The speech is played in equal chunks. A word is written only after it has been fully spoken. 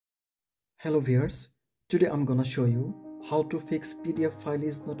Hello viewers, today I'm gonna show you how to fix PDF file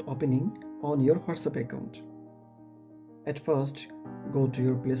is not opening on your WhatsApp account. At first, go to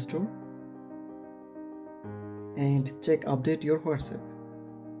your Play Store and check update your WhatsApp.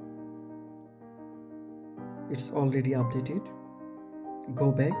 It's already updated. Go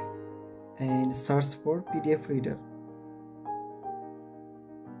back and search for PDF reader.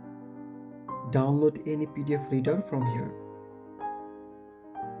 Download any PDF reader from here.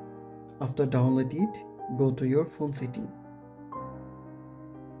 After download it, go to your phone setting.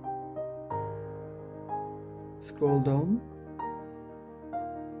 Scroll down.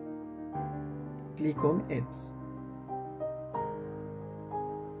 Click on apps.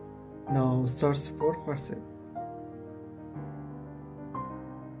 Now search for WhatsApp.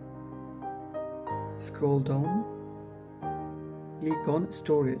 Scroll down. Click on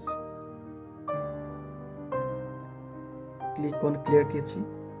storage. Click on clear cache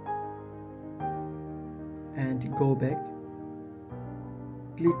and go back.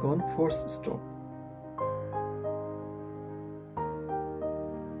 Click on force stop.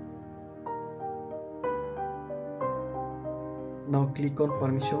 Now click on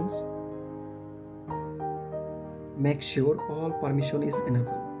permissions. Make sure all permission is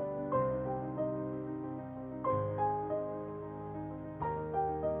enabled.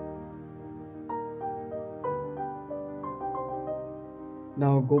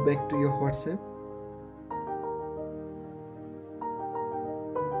 Now go back to your WhatsApp.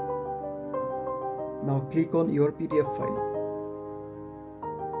 Now click on your PDF file.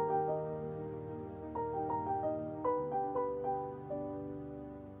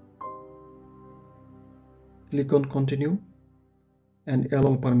 Click on continue and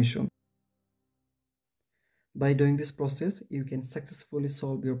allow permission. By doing this process, you can successfully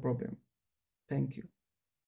solve your problem. Thank you.